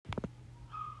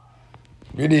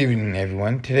Good evening,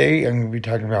 everyone. Today I'm going to be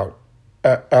talking about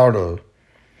Aldo.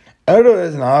 Aldo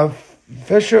is an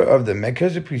official of the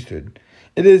Melchizedek priesthood.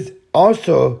 It is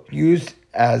also used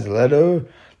as a letter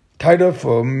title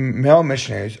for male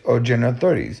missionaries or general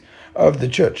authorities of the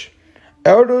church.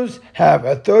 Elders have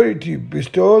authority to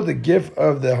bestow the gift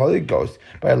of the Holy Ghost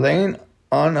by laying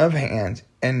on of hands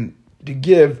and to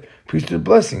give priesthood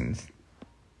blessings.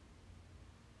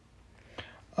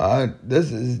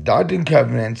 This is Doctrine and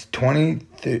Covenants 20,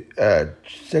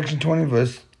 section 20,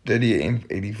 verse 38 and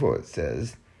 84. It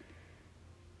says,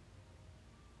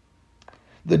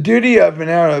 the duty of an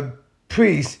elder,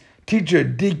 priest, teacher,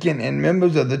 deacon, and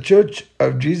members of the Church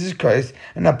of Jesus Christ,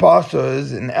 an apostle,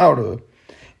 is an elder,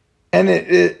 and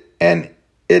it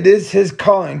is his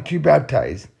calling to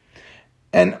baptize,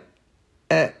 and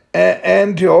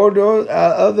to order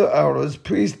other elders,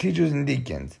 priests, teachers, and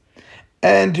deacons,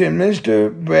 and to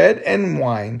administer bread and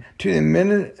wine to the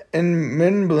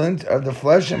remembrance of the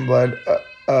flesh and blood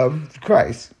of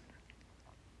Christ,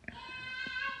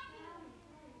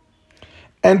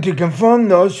 and to confirm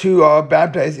those who are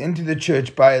baptized into the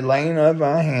church by laying of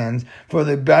our hands for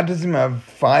the baptism of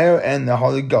fire and the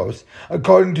Holy Ghost,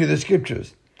 according to the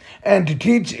Scriptures, and to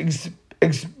teach,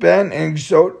 expand, and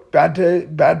exhort,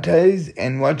 baptize,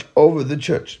 and watch over the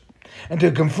church, and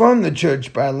to confirm the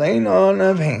church by laying on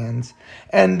of hands,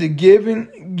 and the giving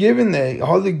the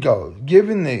Holy Ghost,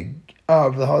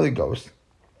 of the Holy Ghost,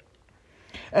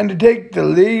 and to take the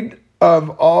lead of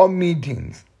all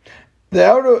meetings. The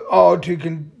elder are to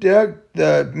conduct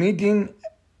the meeting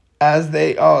as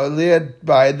they are led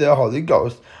by the Holy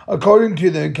Ghost, according to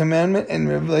the commandment and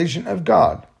revelation of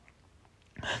God.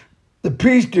 The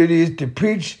priest's duty is to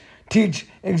preach, teach,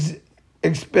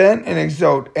 expand, and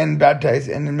exhort, and baptize,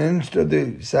 and administer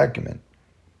the sacrament,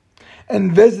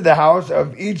 and visit the house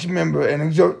of each member, and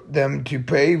exhort them to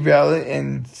pray valid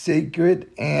and sacred,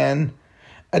 and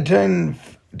attend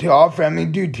to all family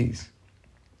duties.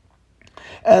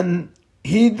 And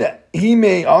he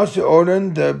may also order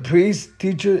the priests,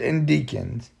 teachers, and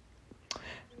deacons.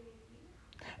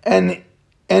 And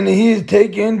he is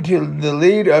taken to the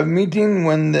lead of meeting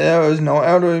when there is no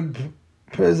elder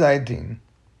presiding.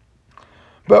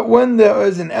 But when there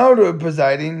is an elder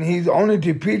presiding, he is only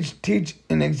to preach, teach,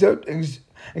 and exhort,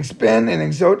 expand, and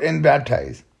exhort, and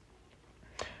baptize.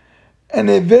 And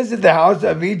they visit the house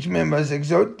of each member,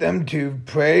 exhort them to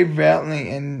pray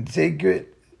valiantly and sacred,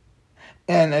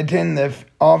 and attend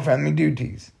all family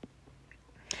duties.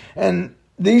 And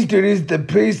these duties, the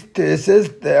priest to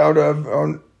assist the elder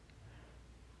of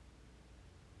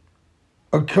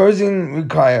occasion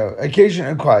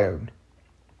required.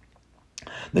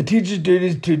 The teacher's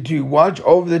duties to watch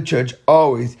over the church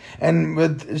always, and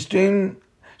with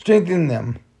strengthen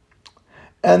them,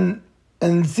 and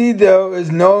see there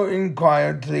is no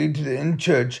inequality in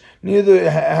church, neither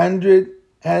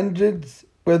hundreds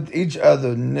with each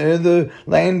other, neither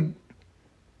laying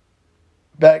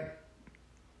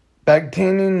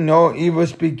backbiting nor evil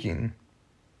speaking.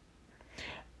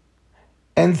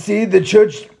 And see the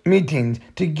church meetings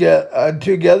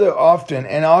together often,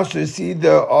 and also see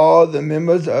all the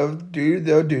members do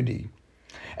their duty.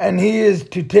 And he is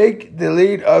to take the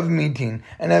lead of meeting,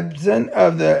 and absent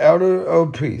of the elder or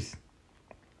priest,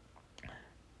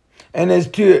 and is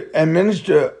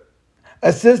to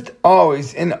assist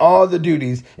always in all the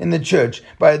duties in the church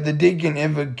by the deacon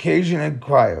if occasion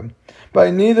required.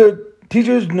 But neither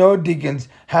teachers nor deacons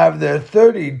have the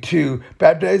authority to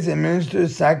baptize, administer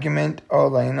sacrament, or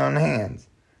laying on hands.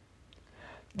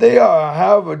 They are,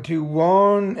 however, to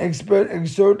warn, exhort,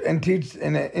 and teach,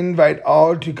 and invite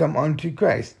all to come unto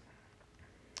Christ.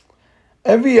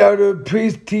 Every elder,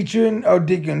 priest, teacher, or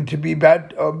deacon to be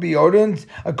ordained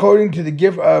according to the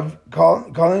gift of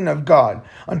calling of God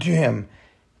unto him,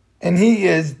 and he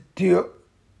is to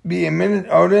be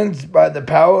ordained by the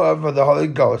power of the Holy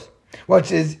Ghost,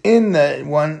 which is in the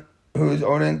one who is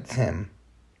ordained him.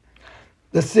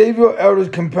 The Savior elders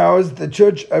compels the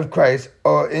Church of Christ,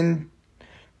 or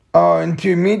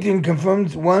into meeting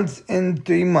confirms once in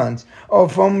 3 months, or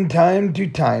from time to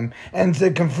time, and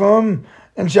to confirm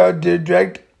and shall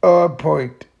direct or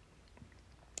appoint,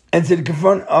 and to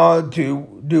confirm all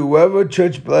to do whatever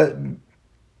church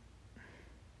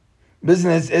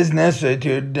business is necessary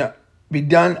to be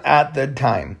done at the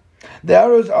time. The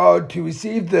elders are to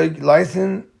receive the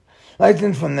license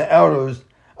from the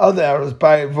other elders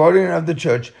by voting of the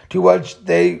church to which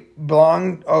they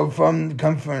belong, or from the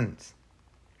conference.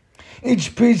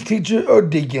 Each priest, teacher, or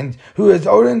deacon who is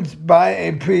ordained by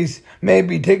a priest may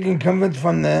be taken confidence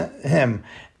from him,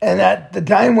 and at the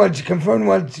time which confirmed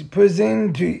was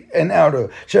presented to an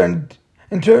elder, shall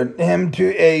enter him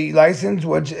to a license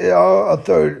which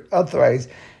authorize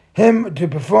him to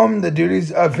perform the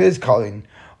duties of his calling,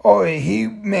 or he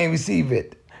may receive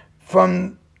it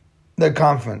from the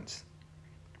conference.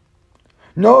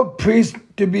 No priest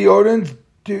to be ordained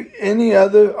to any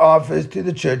other office to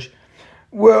the church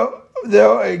will,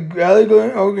 though a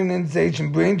regular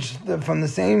organization branch from the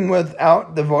same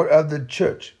without the vote of the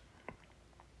church.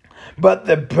 But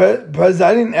the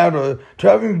presiding elder,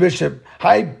 traveling bishop,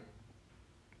 high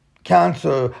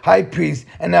council, high priest,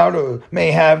 and elder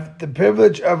may have the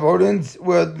privilege of ordinance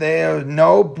where there is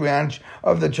no branch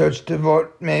of the church to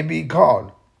vote may be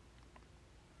called.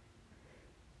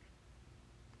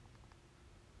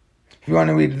 If you want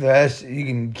to read the rest, you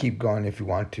can keep going if you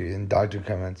want to in Doctrine and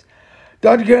Covenants.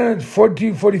 Doctrine and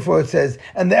Covenants 14:44 says,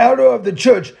 "And the elder of the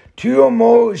church, 2 or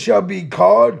more shall be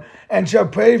called, and shall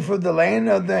pray for the laying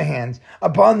of their hands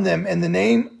upon them in the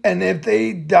name, and if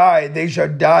they die, they shall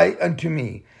die unto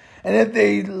me. And if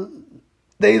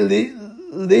they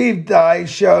leave die,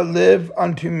 shall live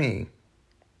unto me."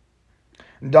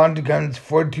 Doctrine and Covenants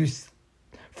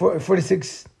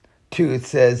 46:2 it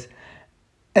says,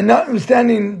 "And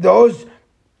notwithstanding those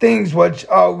things which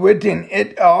are written,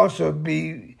 it also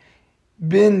been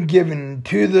given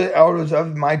to the elders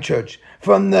of my church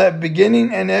from the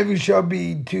beginning, and every shall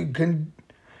be to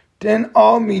attend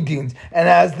all meetings, and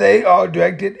as they are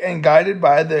directed and guided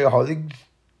by the Holy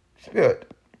Spirit."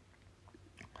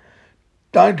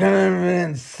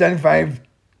 Doctrine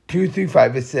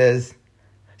 75:2-5 it says,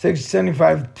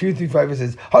 675:2-5 it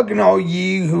says, "Hearken all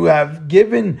ye who have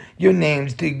given your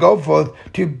names to go forth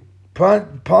to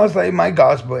proclaim my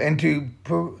gospel and to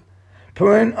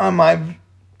purge on my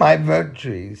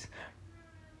virtues.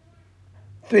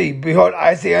 3. Behold,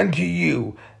 I say unto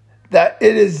you that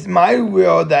it is my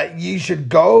will that ye should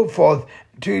go forth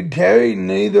to tarry,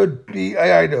 neither be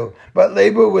idle, but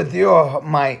labor with your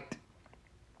might.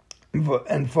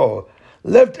 And 4.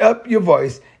 Lift up your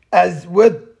voice as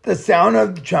with the sound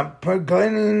of the trumpet,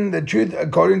 proclaiming the truth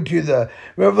according to the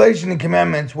revelation and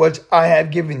commandments which I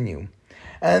have given you.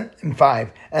 And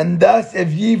 5. And thus,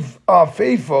 if ye are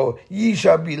faithful, ye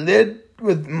shall be led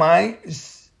with my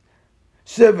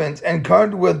servants and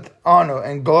crowned with honor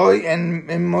and glory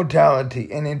and immortality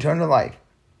and eternal life."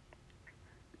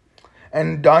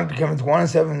 And Doctrine and Covenants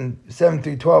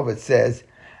 1:7-12 it says,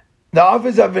 "The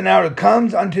office of an elder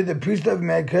comes unto the priest of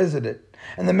Melchizedek,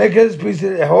 and the Melchizedek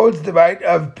priesthood holds the right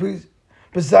of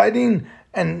presiding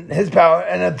and his power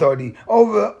and authority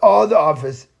over all the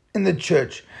office in the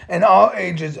church and all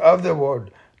ages of the world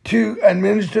to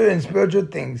administer in spiritual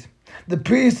things. The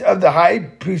priest of the high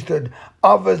priesthood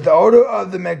offers the order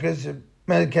of the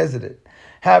Melchizedek,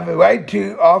 have a right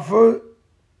to offer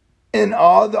in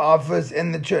all the office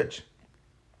in the church.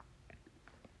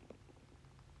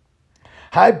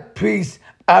 High priests,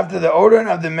 after the order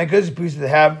of the Melchizedek priesthood,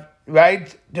 have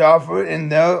right to offer in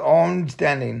their own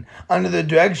standing, under the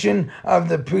direction of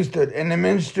the priesthood, in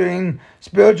administering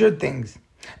spiritual things,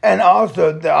 and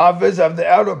also the office of the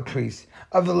elder priest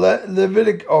of the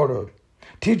Levitic order,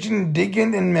 teaching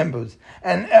deacon and members.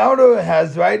 An elder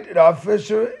has right to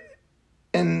official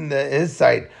in his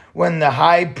sight when the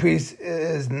high priest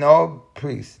is no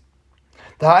priest.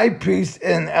 The high priests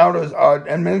and elders are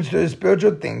administer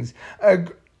spiritual things,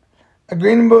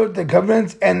 agreeable to the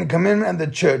covenants and the commandment of the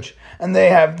church, and they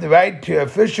have the right to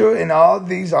official in all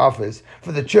these offices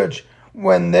for the church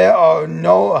when there are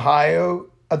no higher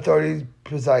authorities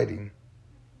presiding."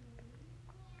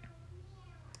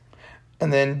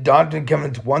 And then Doctrine and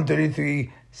Covenants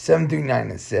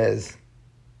 133:7-9 it says,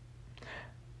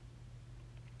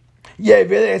 "Yea,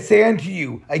 verily I say unto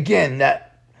you again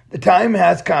that the time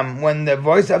has come when the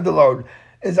voice of the Lord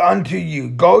is unto you.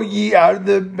 Go ye out of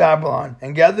the Babylon,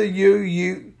 and gather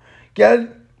ye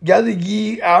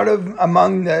out of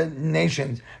among the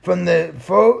nations, from the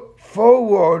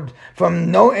forward,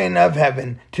 from no end of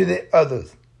heaven to the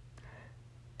others.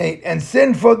 8. And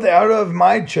send forth the elder of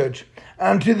my church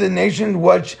unto the nations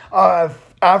which are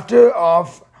after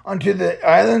off unto the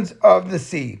islands of the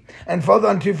sea, and forth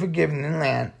unto forgiven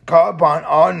land. Call upon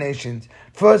all nations,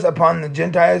 first upon the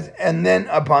Gentiles, and then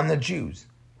upon the Jews.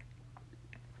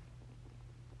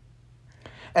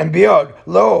 And behold,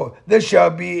 lo, this shall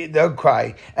be the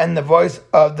cry and the voice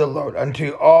of the Lord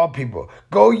unto all people.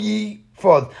 Go ye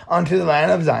forth unto the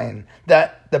land of Zion,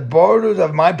 that the borders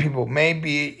of my people may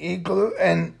be equal,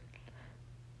 and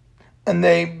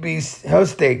they be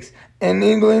house stakes in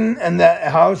England, and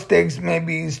that house stakes may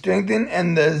be strengthened,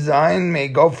 and the Zion may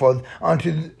go forth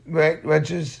unto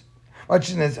righteousness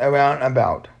around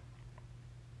about."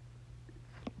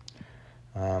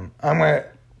 I'm going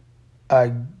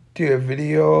to do a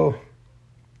video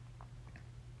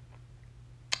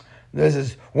This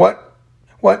is what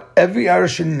every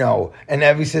artist should know, and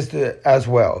every sister as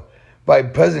well, by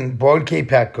President Boyd K.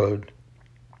 Packard.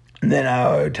 And then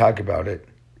I'll talk about it.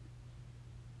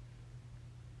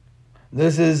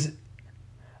 This is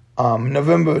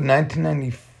November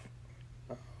 1994.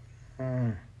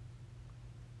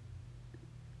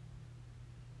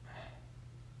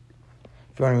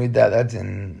 If you want to read that, that's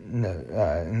in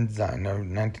Zion,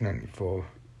 1994.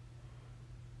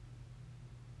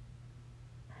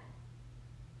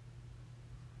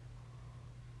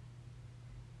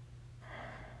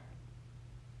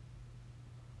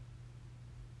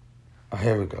 Oh,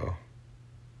 here we go.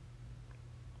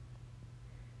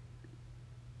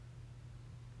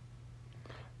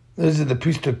 This is the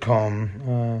priesthood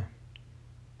poem.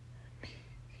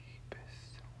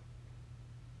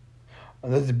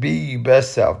 This is Be Your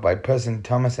Best Self by President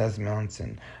Thomas S.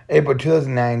 Monson, April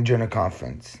 2009 Journal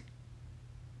Conference.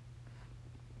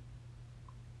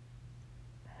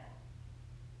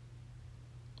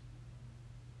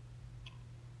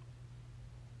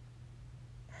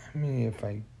 Let me if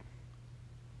I...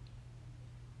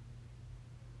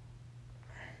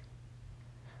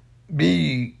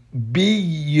 Be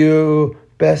your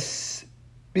best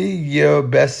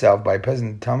self by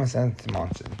President Thomas S.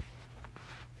 Monson.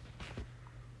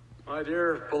 My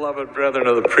dear beloved brethren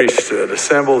of the priesthood,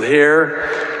 assembled here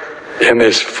in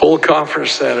this full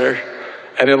conference center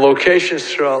and in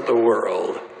locations throughout the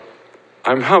world,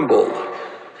 I'm humbled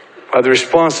by the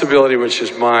responsibility which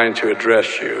is mine to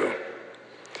address you.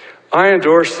 I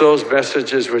endorse those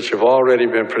messages which have already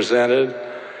been presented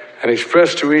and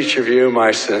express to each of you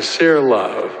my sincere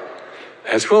love,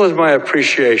 as well as my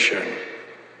appreciation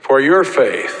for your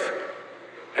faith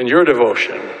and your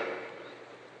devotion.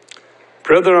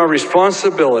 Brethren, our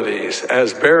responsibilities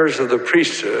as bearers of the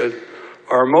priesthood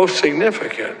are most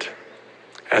significant.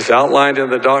 As outlined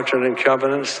in the Doctrine and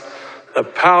Covenants, the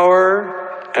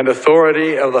power and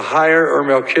authority of the higher or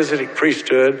Melchizedek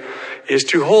priesthood is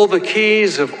to hold the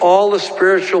keys of all the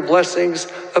spiritual blessings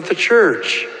of the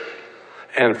church.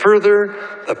 And further,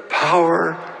 the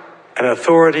power and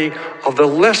authority of the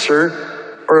lesser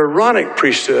or Aaronic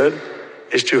priesthood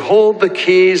is to hold the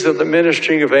keys of the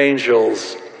ministering of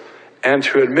angels and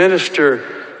to administer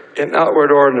in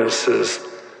outward ordinances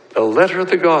the letter of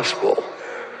the gospel,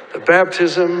 the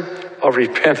baptism of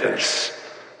repentance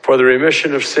for the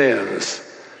remission of sins,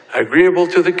 agreeable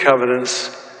to the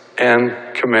covenants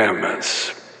and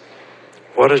commandments.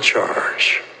 What a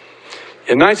charge.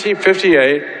 In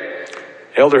 1958,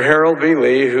 Elder Harold B.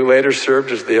 Lee, who later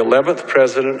served as the 11th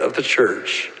president of the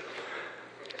church,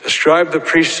 described the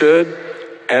priesthood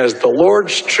as the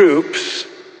Lord's troops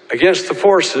against the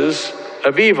forces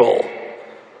of evil.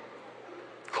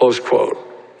 Close quote.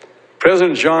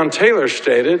 President John Taylor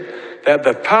stated that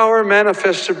the power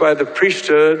manifested by the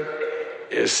priesthood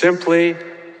is simply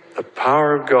the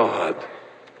power of God.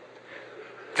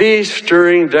 These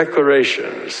stirring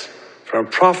declarations from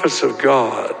prophets of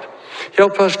God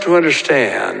help us to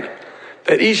understand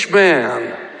that each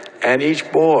man and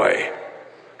each boy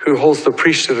who holds the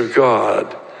priesthood of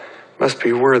God must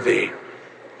be worthy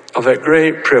of that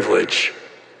great privilege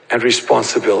and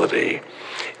responsibility.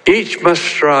 Each must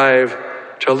strive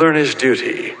to learn his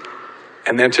duty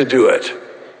and then to do it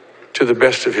to the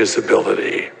best of his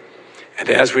ability. And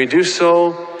as we do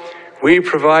so, we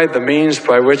provide the means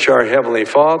by which our Heavenly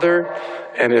Father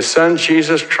and His Son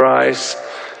Jesus Christ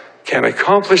can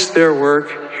accomplish their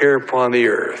work here upon the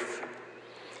earth.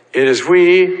 It is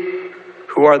we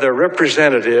who are their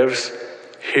representatives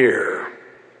here.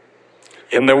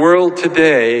 In the world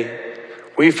today,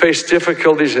 we face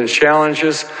difficulties and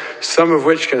challenges, some of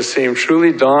which can seem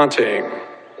truly daunting.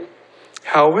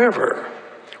 However,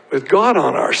 with God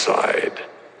on our side,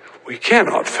 we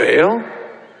cannot fail.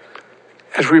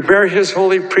 As we bear His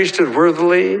holy priesthood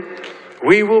worthily,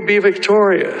 we will be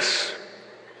victorious.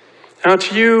 Now,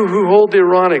 to you who hold the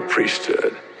Aaronic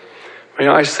priesthood, may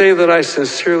I say that I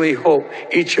sincerely hope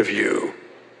each of you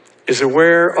is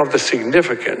aware of the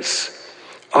significance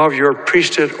of your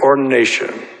priesthood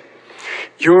ordination.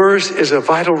 Yours is a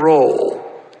vital role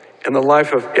in the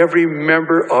life of every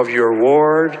member of your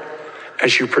ward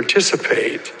as you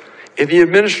participate in the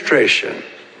administration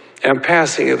and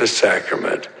passing of the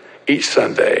sacrament each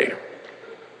Sunday.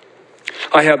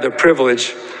 I have the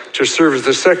privilege to serve as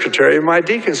the secretary of my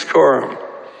deacons' quorum.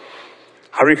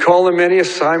 I recall the many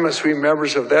assignments we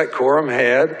members of that quorum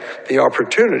had the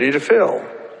opportunity to fill: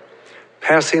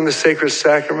 passing the sacred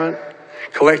sacrament,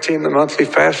 collecting the monthly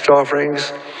fast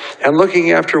offerings, and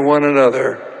looking after one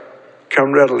another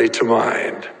come readily to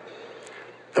mind.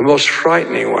 The most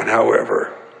frightening one,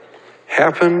 however,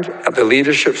 happened at the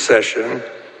leadership session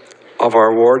of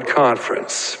our ward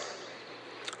conference.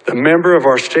 The member of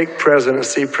our stake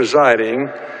presidency presiding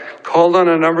called on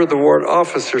a number of the ward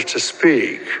officers to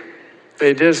speak.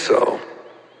 They did so.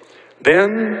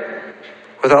 Then,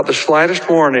 without the slightest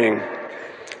warning,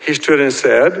 he stood and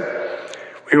said,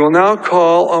 "We will now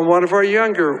call on one of our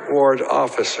younger ward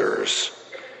officers,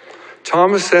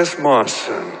 Thomas S.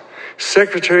 Monson,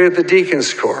 Secretary of the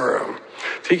Deacons Quorum,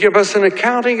 to give us an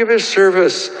accounting of his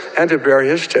service and to bear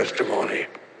his testimony."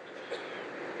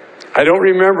 I don't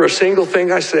remember a single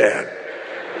thing I said,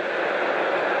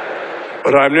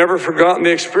 but I've never forgotten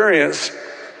the experience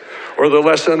or the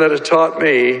lesson that it taught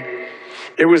me.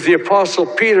 It was the Apostle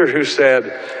Peter who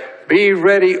said, "Be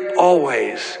ready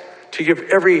always to give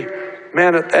every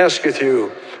man that asketh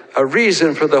you a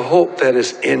reason for the hope that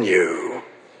is in you."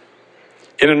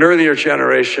 In an earlier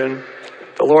generation,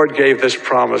 the Lord gave this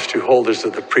promise to holders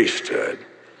of the priesthood.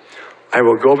 "I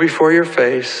will go before your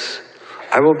face,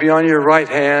 I will be on your right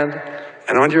hand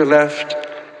and on your left,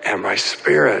 and my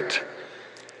spirit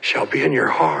shall be in your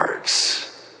hearts,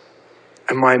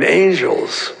 and mine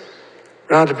angels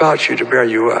round about you to bear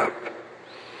you up."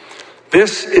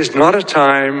 This is not a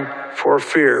time for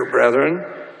fear, brethren,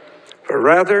 but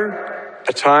rather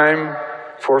a time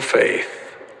for faith.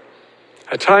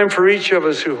 A time for each of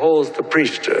us who holds the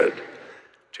priesthood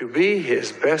to be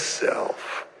his best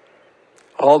self.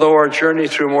 Although our journey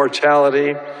through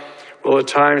mortality will at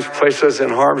times place us in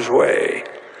harm's way,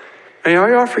 may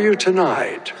I offer you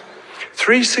tonight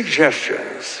 3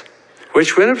 suggestions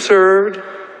which, when observed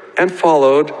and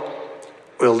followed,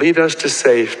 will lead us to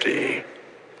safety.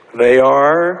 They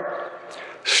are: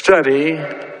 study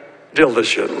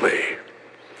diligently,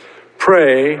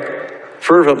 pray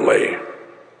fervently,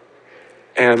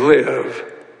 and live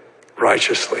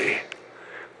righteously.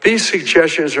 These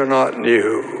suggestions are not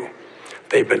new.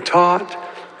 They've been taught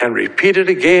and repeated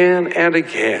again and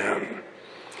again.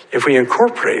 If we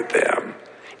incorporate them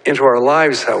into our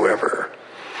lives, however,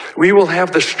 we will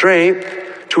have the strength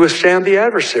to withstand the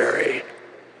adversary.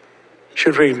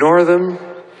 Should we ignore them,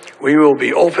 we will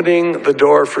be opening the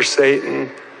door for Satan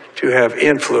to have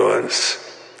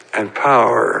influence and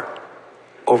power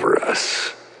over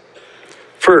us.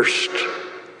 First,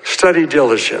 study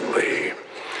diligently.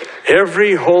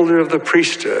 Every holder of the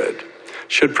priesthood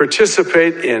should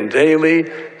participate in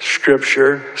daily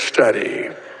scripture study.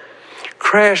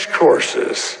 Crash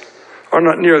courses are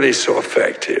not nearly so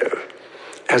effective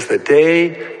as the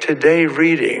day-to-day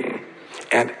reading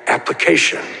and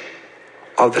application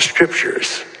of the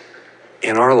scriptures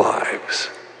in our lives.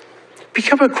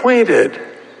 Become acquainted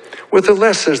with the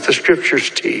lessons the scriptures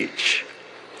teach.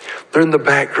 Learn the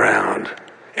background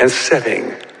and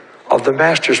setting of the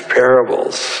Master's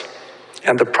parables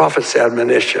and the prophet's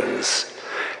admonitions.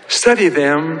 Study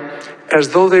them as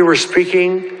though they were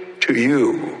speaking to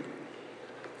you,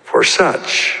 for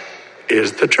such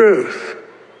is the truth.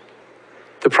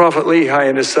 The prophet Lehi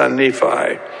and his son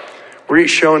Nephi were each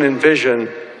shown in vision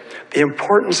the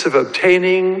importance of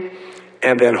obtaining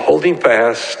and then holding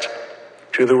fast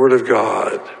to the word of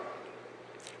God.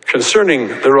 Concerning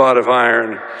the rod of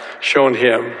iron shown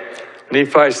him,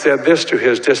 Nephi said this to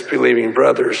his disbelieving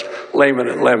brothers, Laman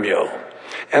and Lemuel: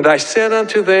 "And I said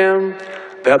unto them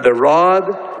that the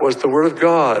rod was the word of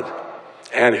God,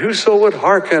 and whoso would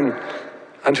hearken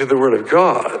unto the word of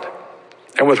God,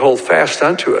 and would hold fast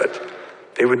unto it,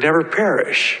 they would never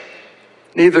perish.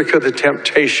 Neither could the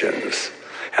temptations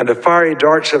and the fiery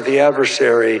darts of the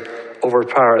adversary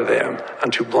overpower them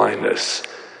unto blindness,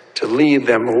 to lead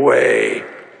them away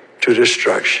to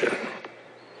destruction.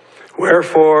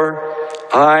 Wherefore,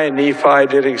 I, Nephi,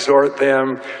 did exhort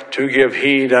them to give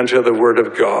heed unto the word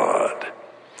of God.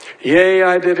 Yea,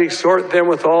 I did exhort them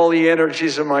with all the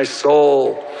energies of my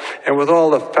soul and with all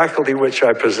the faculty which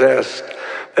I possessed,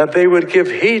 that they would give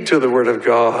heed to the word of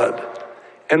God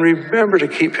and remember to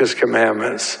keep his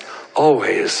commandments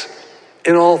always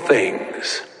in all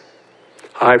things.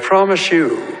 I promise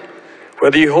you,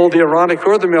 whether you hold the Aaronic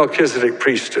or the Melchizedek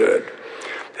priesthood,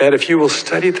 that if you will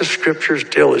study the scriptures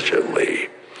diligently,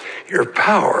 your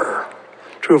power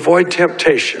to avoid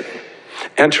temptation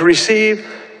and to receive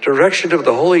direction of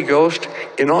the Holy Ghost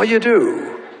in all you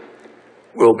do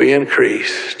will be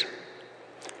increased.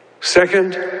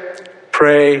 Second,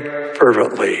 pray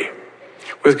fervently.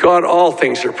 With God, all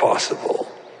things are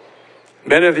possible.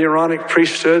 Men of the Aaronic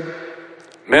priesthood,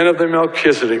 men of the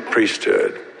Melchizedek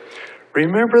priesthood,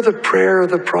 remember the prayer of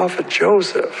the prophet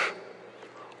Joseph,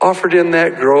 offered in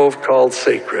that grove called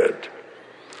sacred.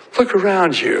 Look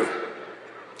around you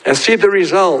and see the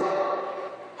result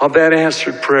of that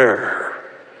answered prayer.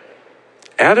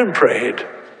 Adam prayed.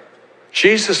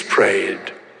 Jesus prayed.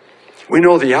 We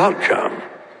know the outcome.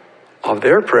 of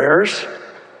their prayers.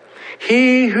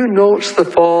 He who notes the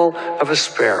fall of a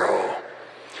sparrow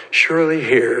surely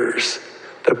hears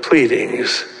the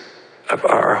pleadings of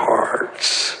our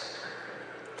hearts.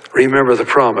 Remember the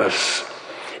promise.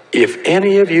 If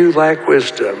any of you lack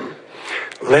wisdom,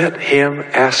 let him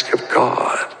ask of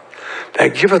God,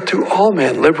 that giveth to all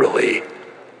men liberally,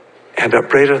 and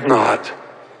upbraideth not,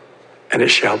 and it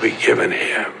shall be given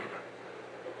him.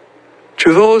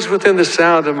 To those within the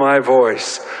sound of my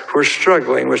voice who are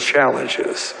struggling with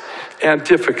challenges and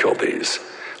difficulties,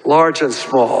 large and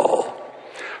small,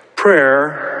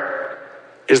 prayer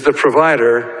is the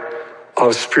provider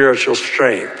of spiritual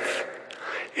strength.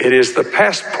 It is the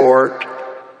passport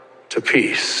to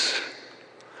peace.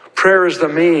 Prayer is the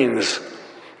means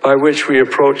by which we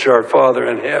approach our Father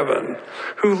in heaven,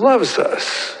 who loves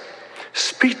us.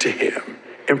 Speak to him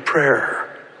in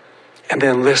prayer, and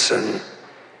then listen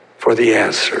for the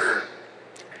answer.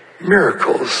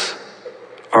 Miracles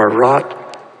are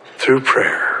wrought through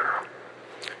prayer.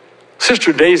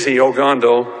 Sister Daisy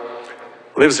Ogando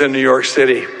lives in New York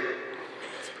City,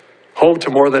 home to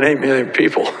more than 8 million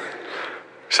people.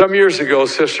 Some years ago,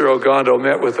 Sister Ogando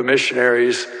met with the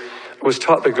missionaries, was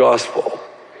taught the gospel.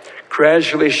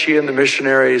 Gradually, she and the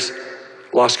missionaries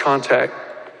lost contact.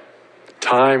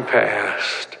 Time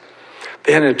passed.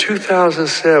 Then in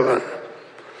 2007,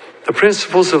 the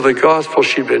principles of the gospel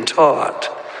she'd been taught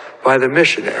by the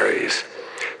missionaries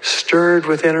stirred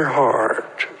within her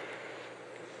heart.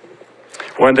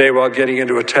 One day while getting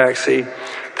into a taxi,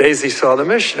 Daisy saw the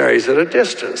missionaries at a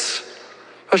distance,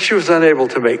 but she was unable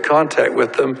to make contact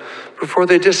with them before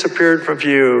they disappeared from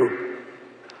view.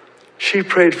 She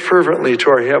prayed fervently to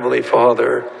our Heavenly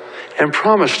Father and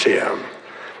promised him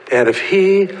that if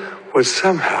he would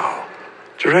somehow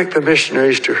direct the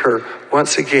missionaries to her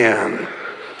once again,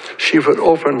 she would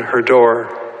open her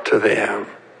door to them.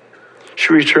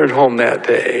 She returned home that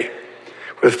day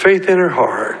with faith in her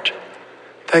heart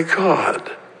that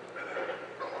God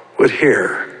would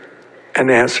hear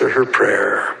and answer her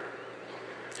prayer.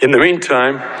 In the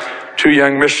meantime, 2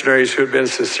 young missionaries who had been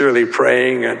sincerely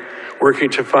praying and working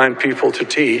to find people to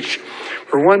teach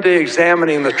were one day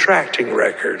examining the tracting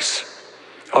records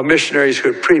of missionaries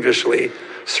who had previously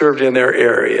served in their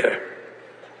area.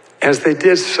 As they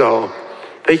did so,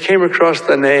 they came across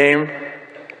the name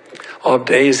of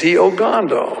Daisy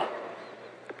Ogando.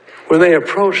 When they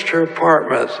approached her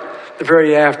apartment the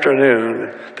very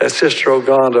afternoon that Sister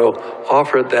Ogando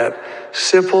offered that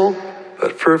simple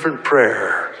but fervent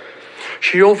prayer,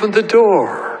 she opened the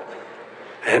door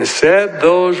and said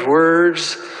those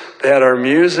words that are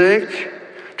music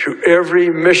to every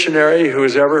missionary who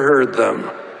has ever heard them.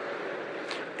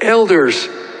 Elders,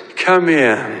 come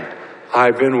in.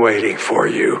 I've been waiting for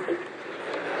you.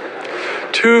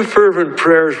 2 fervent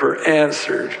prayers were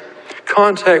answered.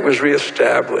 Contact was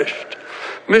reestablished.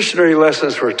 Missionary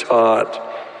lessons were taught,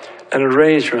 and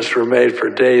arrangements were made for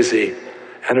Daisy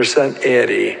and her son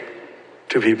Eddie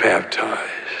to be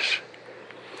baptized.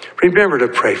 Remember to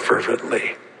pray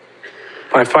fervently.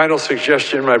 My final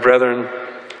suggestion, my brethren,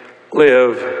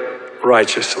 live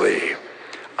righteously.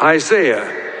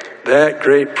 Isaiah, that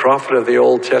great prophet of the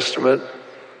Old Testament,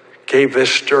 gave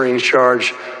this stirring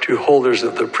charge to holders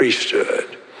of the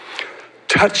priesthood.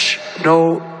 Touch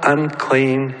no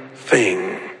unclean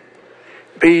thing.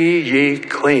 Be ye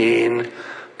clean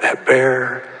that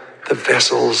bear the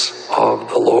vessels of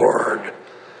the Lord.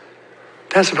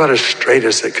 That's about as straight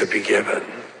as it could be given.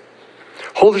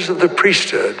 Holders of the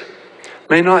priesthood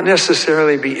may not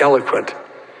necessarily be eloquent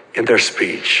in their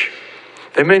speech.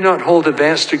 They may not hold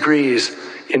advanced degrees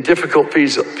in difficult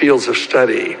fields of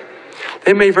study.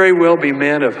 They may very well be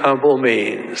men of humble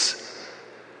means.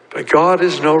 But God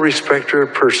is no respecter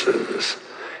of persons,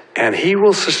 and he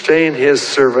will sustain his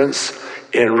servants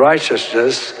in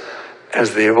righteousness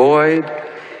as they avoid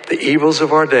the evils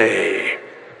of our day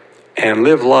and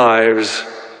live lives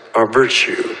of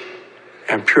virtue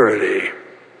and purity.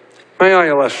 May I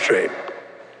illustrate?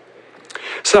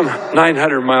 Some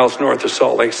 900 miles north of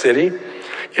Salt Lake City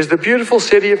is the beautiful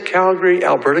city of Calgary,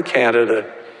 Alberta,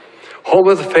 Canada, home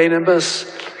of the famous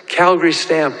Calgary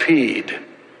Stampede,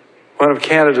 one of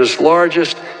Canada's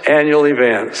largest annual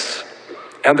events,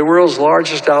 and the world's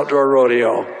largest outdoor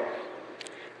rodeo.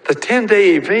 The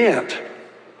 10-day event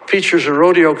features a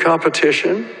rodeo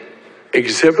competition,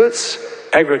 exhibits,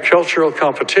 agricultural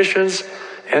competitions,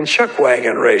 and chuck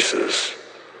wagon races.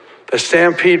 The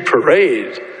Stampede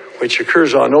Parade, which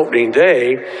occurs on opening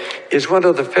day, is one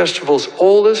of the festival's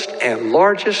oldest and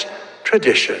largest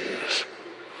traditions.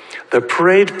 The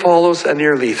parade follows a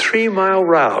nearly 3-mile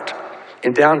route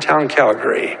in downtown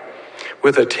Calgary,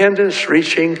 with attendance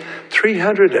reaching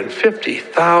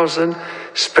 350,000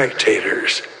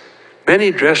 spectators,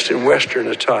 many dressed in Western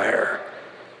attire.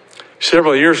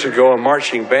 Several years ago, a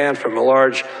marching band from a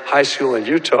large high school in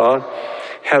Utah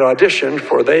had auditioned,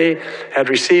 for they had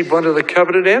received one of the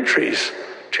coveted entries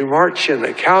to march in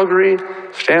the Calgary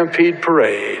Stampede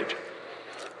Parade.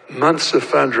 Months of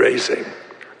fundraising,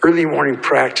 early morning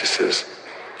practices,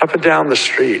 up and down the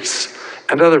streets,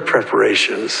 and other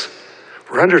preparations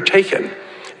were undertaken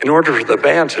in order for the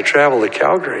band to travel to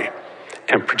Calgary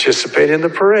and participate in the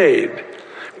parade,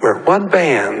 where one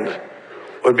band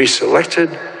would be selected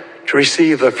to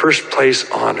receive the first place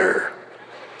honor.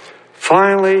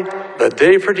 Finally, the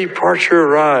day for departure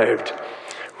arrived,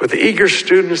 with the eager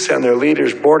students and their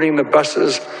leaders boarding the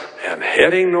buses and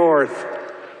heading north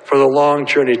for the long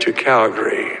journey to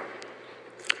Calgary.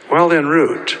 While en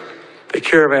route, the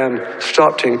caravan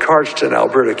stopped in Cardston,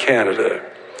 Alberta,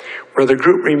 Canada, where the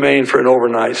group remained for an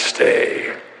overnight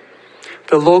stay.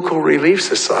 The local Relief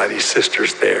Society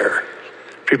sisters there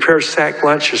prepared sack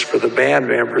lunches for the band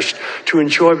members to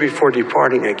enjoy before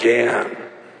departing again.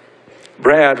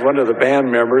 Brad, one of the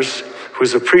band members, who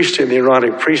was a priest in the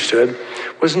Aaronic priesthood,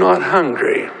 was not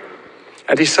hungry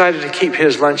and decided to keep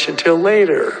his lunch until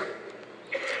later.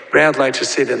 Brad liked to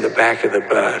sit in the back of the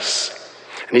bus,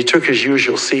 and he took his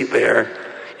usual seat there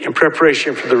in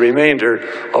preparation for the remainder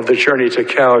of the journey to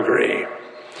Calgary.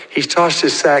 He tossed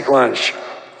his sack lunch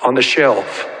on the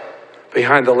shelf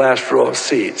behind the last row of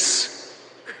seats.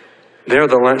 There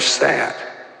the lunch sat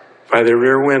by the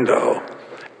rear window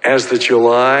as the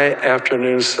July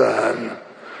afternoon sun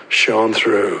shone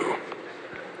through.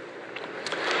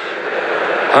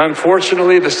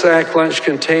 Unfortunately, the sack lunch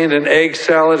contained an egg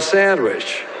salad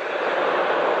sandwich.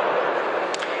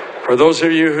 For those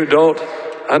of you who don't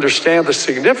understand the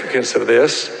significance of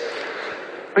this,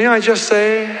 may I just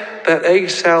say that egg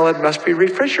salad must be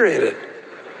refrigerated.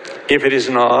 If it is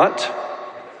not,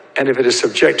 and if it is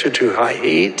subjected to high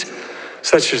heat,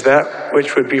 such as that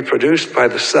which would be produced by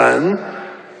the sun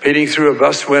beating through a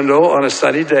bus window on a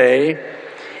sunny day,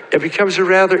 it becomes a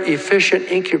rather efficient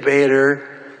incubator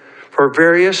for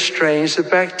various strains of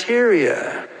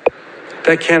bacteria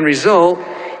that can result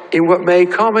in what may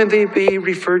commonly be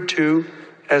referred to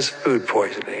as food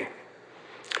poisoning.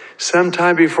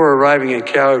 Sometime before arriving in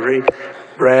Calgary,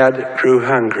 Brad grew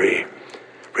hungry.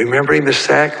 Remembering the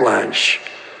sack lunch,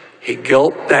 he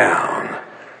gulped down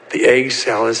the egg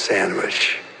salad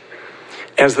sandwich.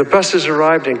 As the buses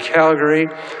arrived in Calgary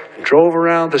and drove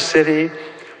around the city,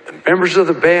 the members of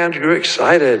the band grew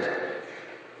excited,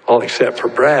 all except for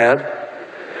Brad.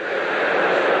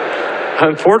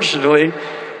 Unfortunately,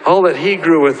 all that he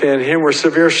grew within him were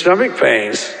severe stomach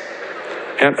pains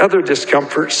and other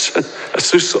discomforts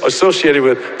associated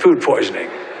with food poisoning.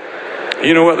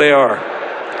 You know what they are.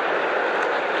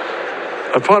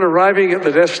 Upon arriving at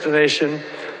the destination,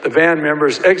 the band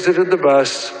members exited the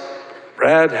bus.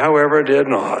 Brad, however, did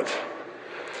not.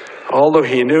 Although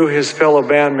he knew his fellow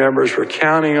band members were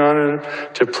counting on him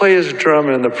to play his drum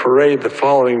in the parade the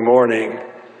following morning,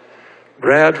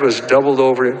 Brad was doubled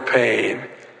over in pain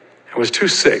and was too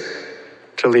sick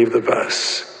to leave the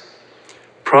bus.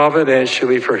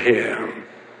 Providentially for him,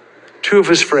 two of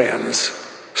his friends,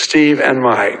 Steve and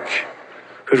Mike,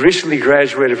 who had recently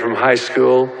graduated from high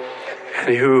school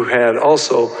and who had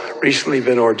also recently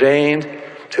been ordained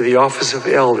to the office of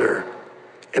elder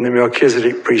in the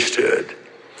Melchizedek priesthood,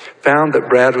 found that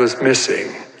Brad was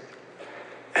missing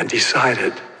and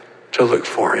decided to look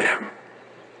for him.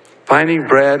 Finding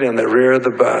Brad in the rear of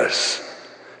the bus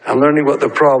and learning what the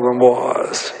problem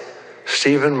was,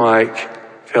 Steve and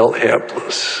Mike felt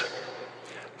helpless.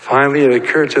 Finally, it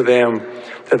occurred to them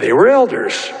that they were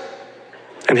elders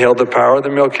and held the power of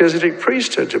the Melchizedek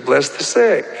priesthood to bless the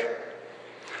sick.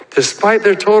 Despite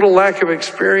their total lack of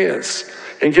experience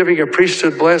in giving a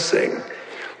priesthood blessing,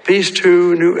 these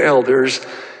two new elders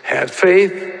had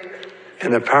faith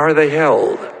in the power they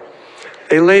held.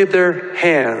 They laid their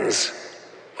hands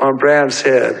on Brad's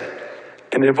head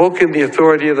and, invoking the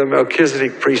authority of the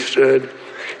Melchizedek priesthood,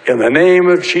 in the name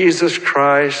of Jesus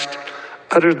Christ,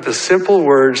 uttered the simple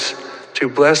words to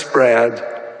bless Brad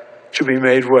to be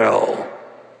made well.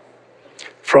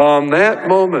 From that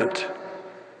moment,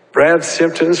 Brad's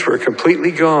symptoms were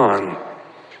completely gone.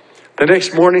 The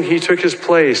next morning, he took his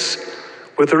place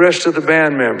with the rest of the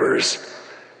band members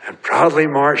and proudly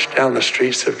marched down the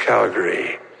streets of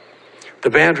Calgary. The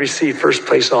band received first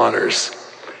place honors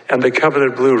and the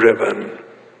coveted blue ribbon.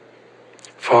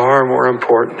 Far more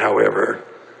important, however,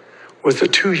 was the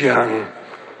two young,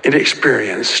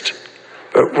 inexperienced,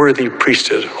 but worthy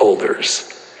priesthood holders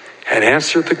had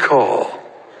answered the call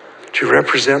to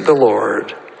represent the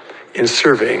Lord in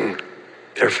serving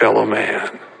their fellow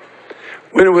man.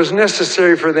 When it was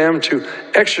necessary for them to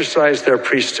exercise their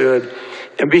priesthood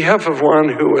in behalf of one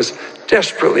who was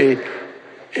desperately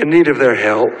in need of their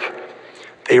help,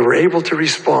 they were able to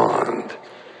respond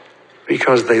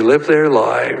because they lived their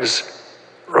lives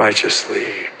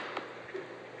righteously.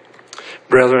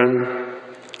 Brethren,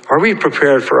 are we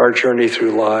prepared for our journey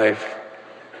through life?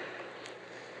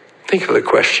 Think of the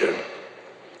question.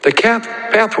 The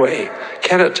pathway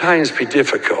can at times be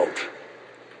difficult.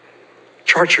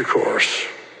 Chart your course.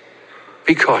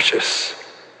 Be cautious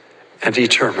and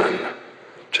determined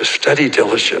to study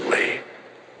diligently,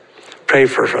 pray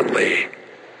fervently,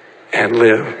 and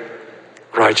live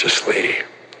righteously.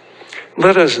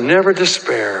 Let us never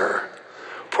despair,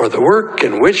 for the work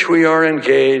in which we are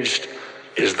engaged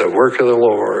is the work of the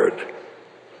Lord.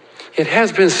 It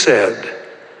has been said,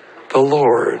 the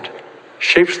Lord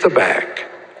shapes the back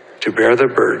to bear the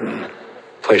burden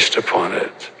placed upon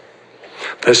it.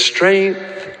 The strength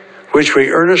which we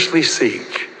earnestly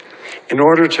seek in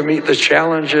order to meet the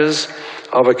challenges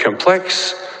of a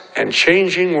complex and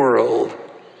changing world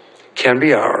can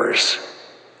be ours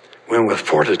when with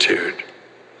fortitude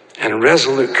and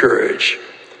resolute courage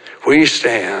we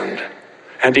stand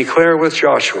and declare with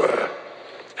Joshua,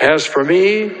 "As for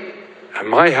me and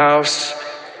my house,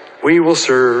 we will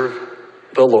serve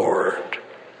the Lord."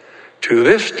 To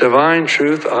this divine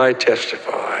truth I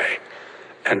testify,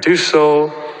 and do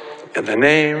so in the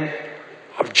name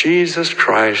of Jesus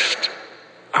Christ,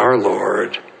 our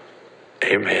Lord.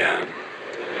 Amen.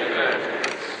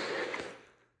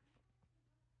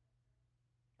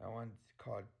 That one's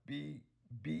called Be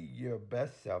Your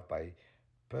Best Self by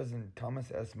President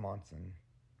Thomas S. Monson.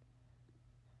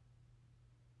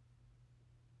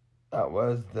 That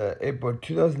was the April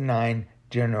 2009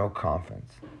 General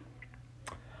Conference.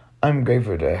 I'm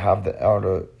grateful to have the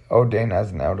elder ordained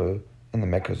as an elder in the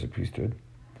Melchizedek priesthood.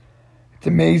 It's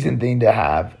an amazing thing to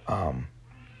have.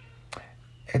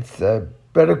 It's a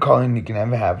better calling you can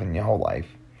ever have in your whole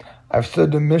life. I've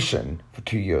served a mission for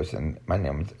 2 years, and my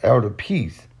name is Elder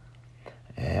Peace.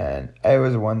 And it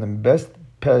was one of the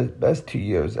best 2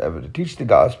 years ever to teach the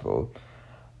gospel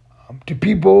to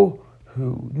people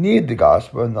who need the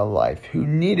gospel in their life, who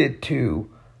needed to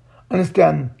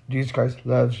understand Jesus Christ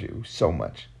loves you so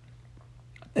much.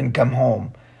 Then come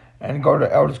home and go to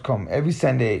Elders Come every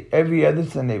Sunday. Every other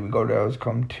Sunday we go to Elders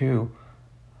Come to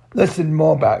listen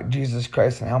more about Jesus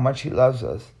Christ and how much he loves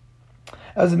us.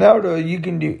 As an elder, you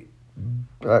can do,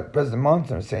 like President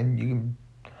Monson was saying, you can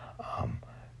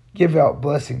give out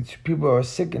blessings to people who are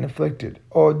sick and afflicted,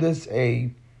 or there's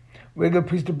a regular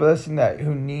priesthood blessing that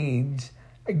who needs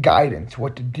a guidance,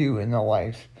 what to do in their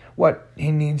life, what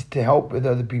he needs to help with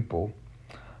other people.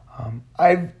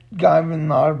 I've gotten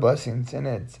a lot of blessings, and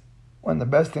it's one of the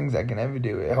best things I can ever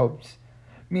do. It helps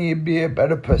me be a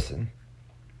better person.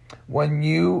 When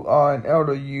you are an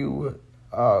elder, you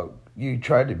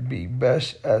try to be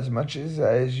best as much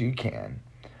as you can.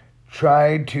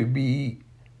 Try to be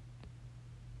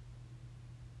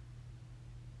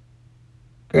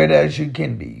good as you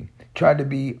can be. Try to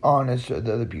be honest with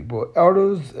other people.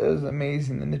 Elders is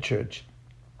amazing in the church.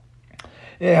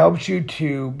 It helps you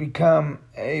to become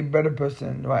a better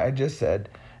person, like I just said,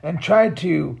 and try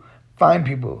to find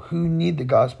people who need the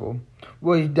gospel.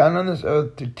 Well, he's done on this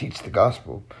earth to teach the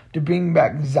gospel, to bring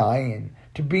back Zion,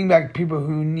 to bring back people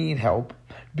who need help,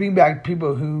 bring back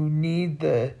people who need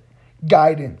the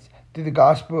guidance to the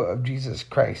gospel of Jesus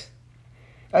Christ.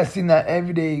 I've seen that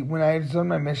every day when I was on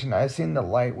my mission. I've seen the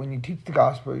light. When you teach the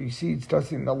gospel, you start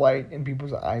seeing the light in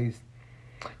people's eyes.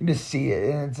 You just see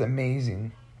it, and it's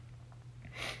amazing.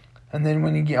 And then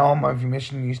when you get home of your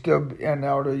mission, you still an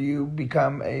elder, you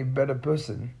become a better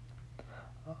person.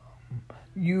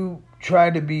 You try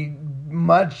to be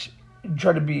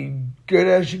good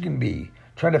as you can be.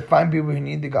 Try to find people who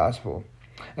need the gospel,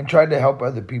 and try to help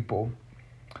other people.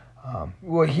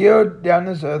 We're here down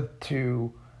this earth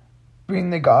to bring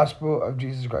the gospel of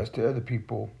Jesus Christ to other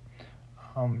people.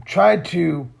 Try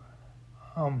to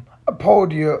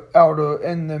uphold your elder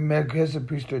in the Melchizedek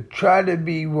priesthood. Try to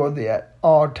be worthy at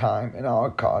all time and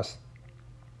all costs.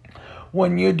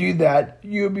 When you do that,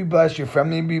 you'll be blessed. Your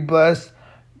family will be blessed.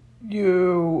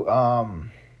 You'll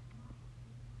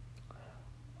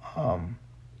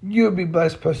be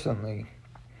blessed personally.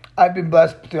 I've been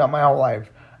blessed throughout my whole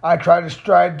life. I try to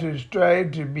strive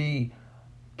to be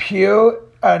pure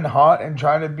and heart, and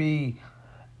try to be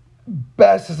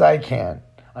best as I can.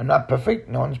 I'm not perfect.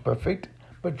 No one's perfect.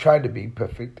 But try to be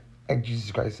perfect, like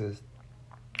Jesus Christ is.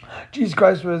 Jesus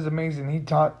Christ was amazing. He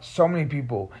taught so many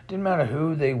people. Didn't matter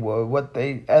who they were, what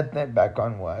their ethnic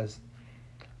background was.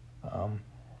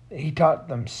 He taught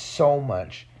them so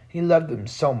much. He loved them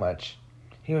so much.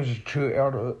 He was a true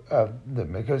elder of the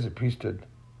Melchizedek priesthood.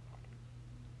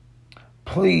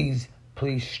 Please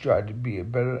try to be a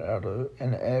better elder,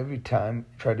 and every time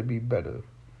try to be better.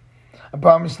 I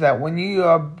promise that when you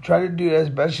try to do as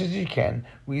best as you can,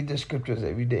 read the scriptures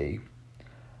every day.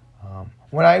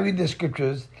 When I read the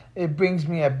scriptures, it brings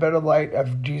me a better light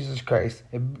of Jesus Christ.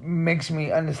 It makes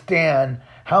me understand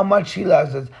how much He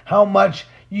loves us, how much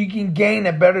you can gain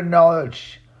a better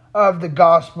knowledge of the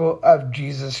gospel of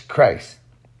Jesus Christ.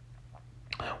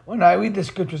 When I read the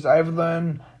scriptures, I've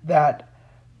learned that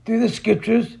through the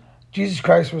scriptures, Jesus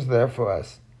Christ was there for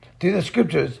us. Through the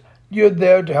scriptures, you're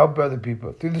there to help other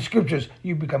people. Through the scriptures,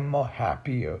 you become more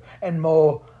happier and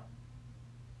more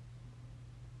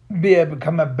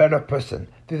become a better person.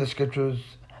 Through the scriptures,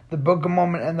 the Book of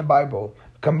Mormon and the Bible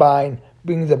combined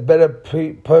brings a better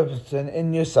person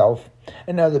in yourself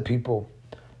and other people.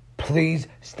 Please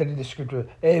study the scripture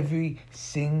every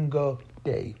single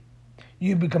day.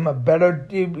 You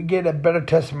get a better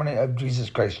testimony of Jesus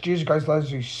Christ. Jesus Christ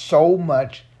loves you so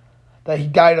much that He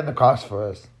died on the cross for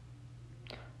us.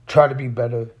 Try to be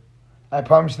better. I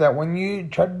promise that when you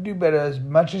try to do better as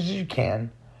much as you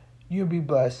can, you'll be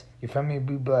blessed. Your family will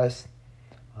be blessed.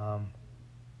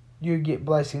 You'll get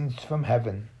blessings from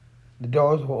heaven. The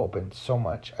doors will open so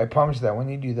much. I promise that when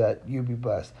you do that, you'll be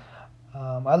blessed.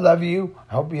 I love you.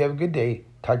 I hope you have a good day.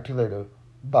 Talk to you later.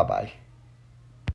 Bye-bye.